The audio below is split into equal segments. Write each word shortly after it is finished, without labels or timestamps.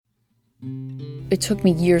It took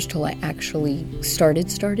me years till I actually started,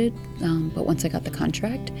 but once I got the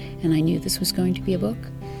contract and I knew this was going to be a book,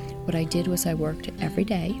 what I did was I worked every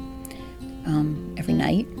day, every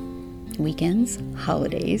night, weekends,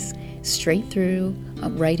 holidays, straight through,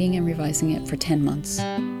 writing and revising it for 10 months.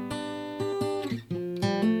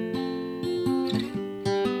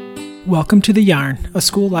 Welcome to The Yarn, a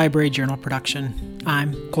school library journal production.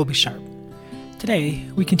 I'm Colby Sharp. Today,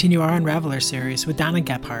 we continue our Unraveler series with Donna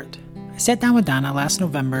Gephart. I sat down with Donna last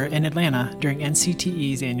November in Atlanta during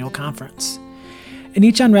NCTE's annual conference. In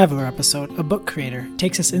each Unraveler episode, a book creator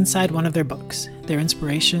takes us inside one of their books, their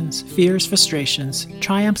inspirations, fears, frustrations,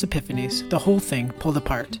 triumphs, epiphanies, the whole thing pulled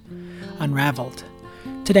apart. Unraveled.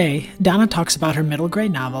 Today, Donna talks about her middle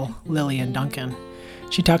grade novel, LILY and Dunkin.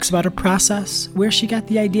 She talks about her process, where she got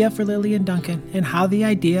the idea for LILY and Dunkin, and how the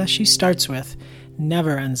idea she starts with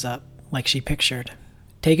never ends up like she pictured.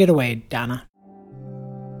 Take it away, Donna.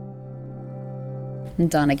 I'm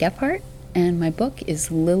Donna Gephart, and my book is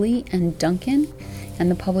LILY and Dunkin, and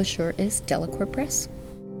the publisher is Delacour Press.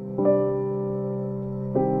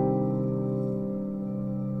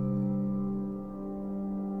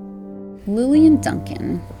 LILY and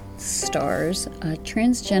Dunkin stars a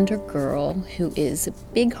transgender girl who is a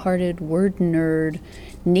big-hearted word nerd,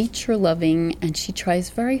 nature-loving, and she tries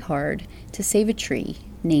very hard to save a tree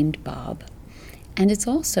named Bob. And it's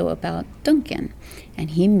also about Dunkin,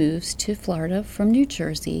 and he moves to Florida from New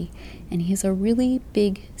Jersey, and he has a really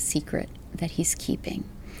big secret that he's keeping.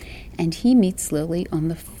 And he meets Lily on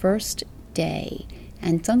the first day,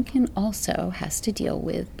 and Dunkin also has to deal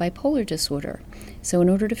with bipolar disorder. So in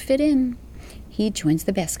order to fit in, he joins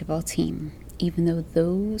the basketball team, even though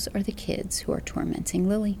those are the kids who are tormenting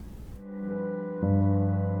Lily.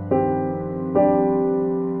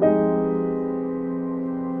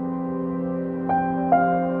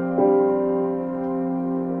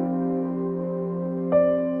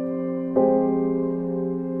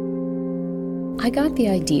 I got the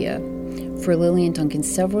idea for LILY and Dunkin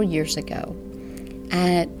several years ago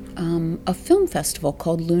at a film festival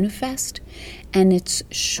called Luna Fest, and it's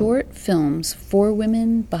short films for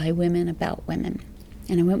women, by women, about women.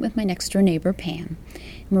 And I went with my next door neighbor, Pam,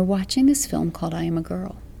 and we're watching this film called I Am a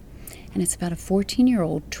Girl. And it's about a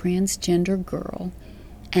 14-year-old transgender girl,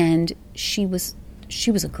 and she was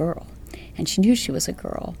a girl, and she knew she was a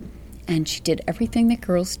girl, and she did everything that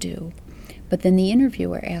girls do. But then the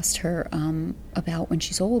interviewer asked her about when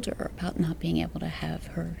she's older, about not being able to have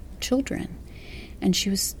her children. And she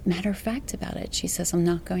was matter of fact about it. She says, I'm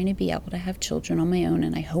not going to be able to have children on my own,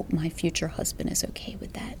 and I hope my future husband is okay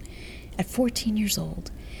with that. At 14 years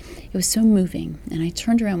old. It was so moving. And I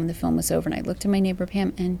turned around when the film was over, and I looked at my neighbor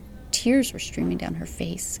Pam, and tears were streaming down her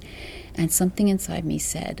face. And something inside me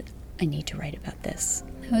said, I need to write about this.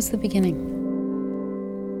 That was the beginning.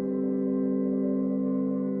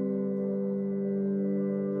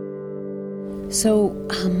 So,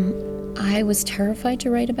 I was terrified to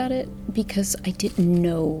write about it because I didn't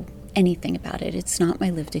know anything about it. It's not my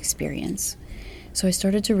lived experience. So I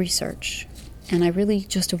started to research, and I really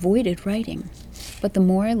just avoided writing. But the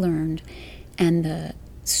more I learned, and the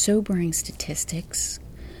sobering statistics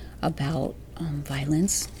about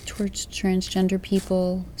violence towards transgender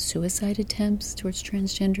people, suicide attempts towards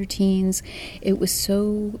transgender teens, it was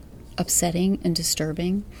so upsetting and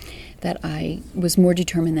disturbing that I was more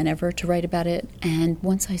determined than ever to write about it. And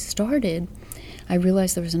once I started, I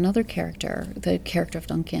realized there was another character, the character of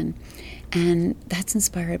Dunkin, and that's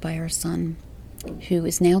inspired by our son, who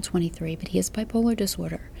is now 23, but he has bipolar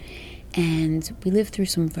disorder. And we lived through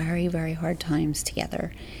some very, very hard times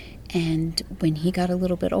together. And when he got a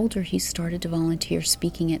little bit older, he started to volunteer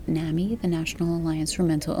speaking at NAMI, the National Alliance for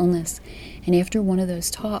Mental Illness. And after one of those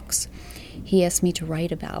talks, he asked me to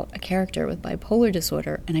write about a character with bipolar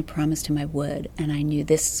disorder, and I promised him I would, and I knew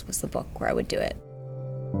this was the book where I would do it.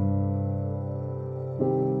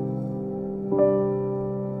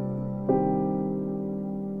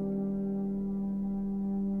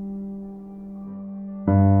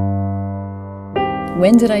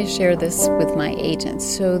 When did I share this with my agents?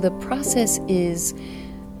 So the process is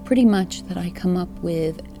pretty much that I come up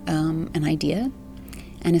with an idea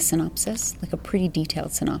and a synopsis, like a pretty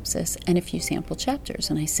detailed synopsis, and a few sample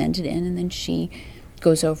chapters, and I send it in, and then she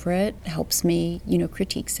goes over it, helps me,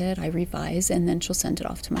 critiques it, I revise, and then she'll send it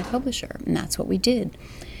off to my publisher, and that's what we did.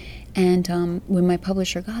 And when my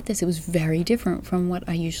publisher got this, it was very different from what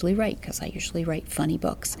I usually write, because I usually write funny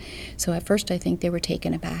books. So at first I think they were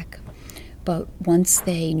taken aback. But once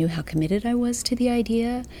they knew how committed I was to the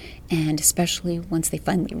idea, and especially once they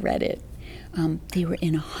finally read it, They were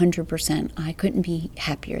in 100%. I couldn't be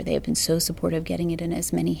happier. They have been so supportive, getting it in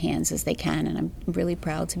as many hands as they can, and I'm really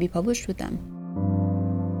proud to be published with them.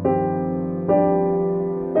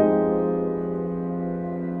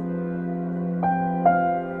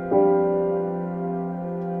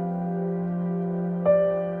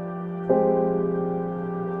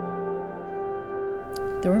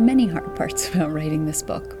 There were many hard parts about writing this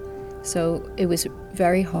book. So it was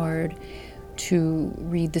very hard to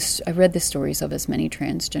read this. I read the stories of as many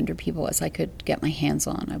transgender people as I could get my hands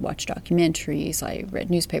on. I watched documentaries, I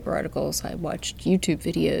read newspaper articles, I watched YouTube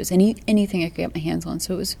videos, anything I could get my hands on.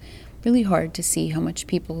 So it was really hard to see how much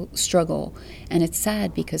people struggle. And it's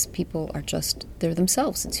sad because people are they're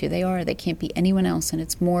themselves. It's who they are. They can't be anyone else. And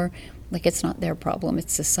it's more like it's not their problem.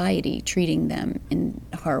 It's society treating them in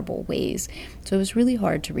horrible ways. So it was really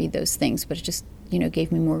hard to read those things, but it just,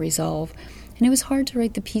 gave me more resolve. And it was hard to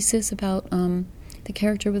write the pieces about the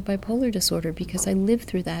character with bipolar disorder because I lived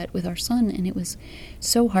through that with our son, and it was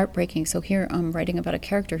so heartbreaking. So here I'm writing about a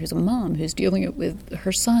character who's a mom who's dealing with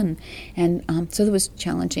her son, and so it was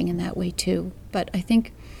challenging in that way too. But I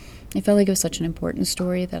think I felt like it was such an important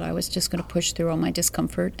story that I was just going to push through all my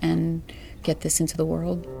discomfort and get this into the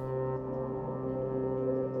world.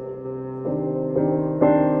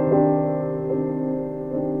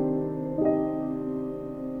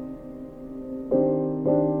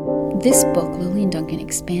 This book, Lily and Dunkin,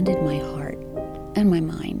 expanded my heart and my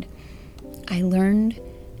mind. I learned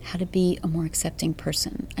how to be a more accepting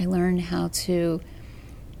person. I learned how to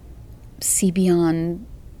see beyond,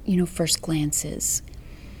 first glances.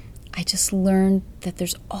 I just learned that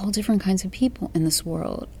there's all different kinds of people in this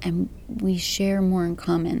world, and we share more in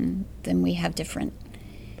common than we have different.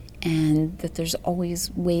 And that there's always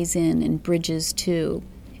ways in and bridges too.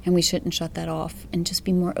 And we shouldn't shut that off and just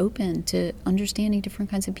be more open to understanding different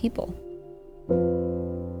kinds of people.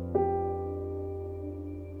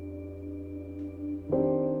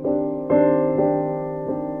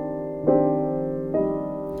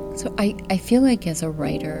 So I feel like as a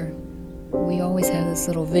writer, we always have this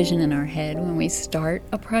little vision in our head when we start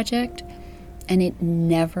a project, and it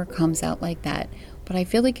never comes out like that. But I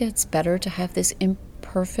feel like it's better to have this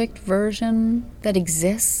imperfect version that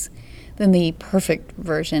exists than the perfect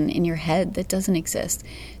version in your head that doesn't exist.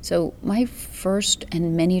 So my first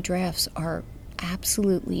and many drafts are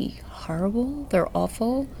absolutely horrible. They're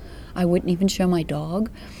awful. I wouldn't even show my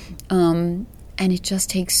dog. And it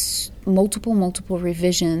just takes multiple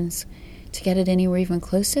revisions to get it anywhere even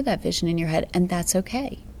close to that vision in your head. And that's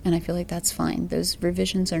okay. And I feel like that's fine. Those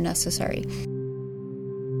revisions are necessary.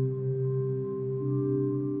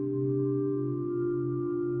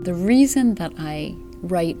 The reason that I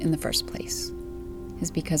write in the first place is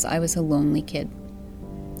because I was a lonely kid,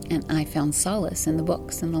 and I found solace in the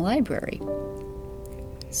books in the library.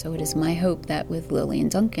 So it is my hope that with Lily and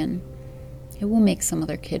Dunkin, it will make some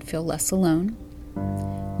other kid feel less alone,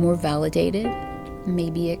 more validated.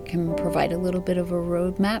 Maybe it can provide a little bit of a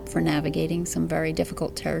roadmap for navigating some very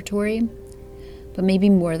difficult territory. But maybe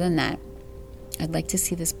more than that, I'd like to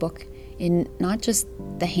see this book in not just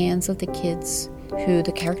the hands of the kids who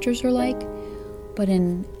the characters are like, but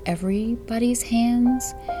in everybody's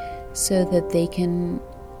hands, so that they can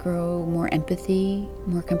grow more empathy,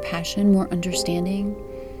 more compassion, more understanding,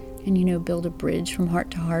 and, build a bridge from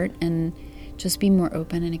heart to heart and just be more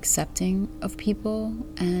open and accepting of people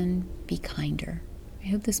and be kinder. I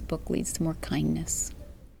hope this book leads to more kindness.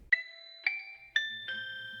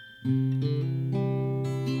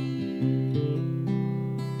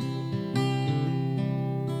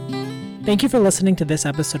 Thank you for listening to this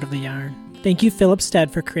episode of The Yarn. Thank you, Philip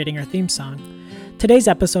Stead, for creating our theme song. Today's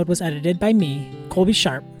episode was edited by me, Colby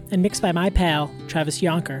Sharp, and mixed by my pal, Travis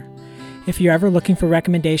Yonker. If you're ever looking for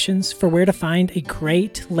recommendations for where to find a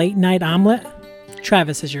great late-night omelet,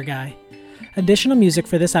 Travis is your guy. Additional music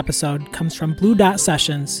for this episode comes from Blue Dot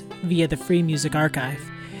Sessions via the Free Music Archive.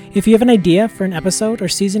 If you have an idea for an episode or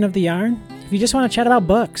season of The Yarn, if you just want to chat about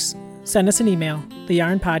books, send us an email,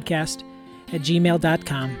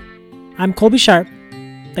 theyarnpodcast@gmail.com. I'm Colby Sharp.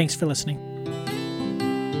 Thanks for listening.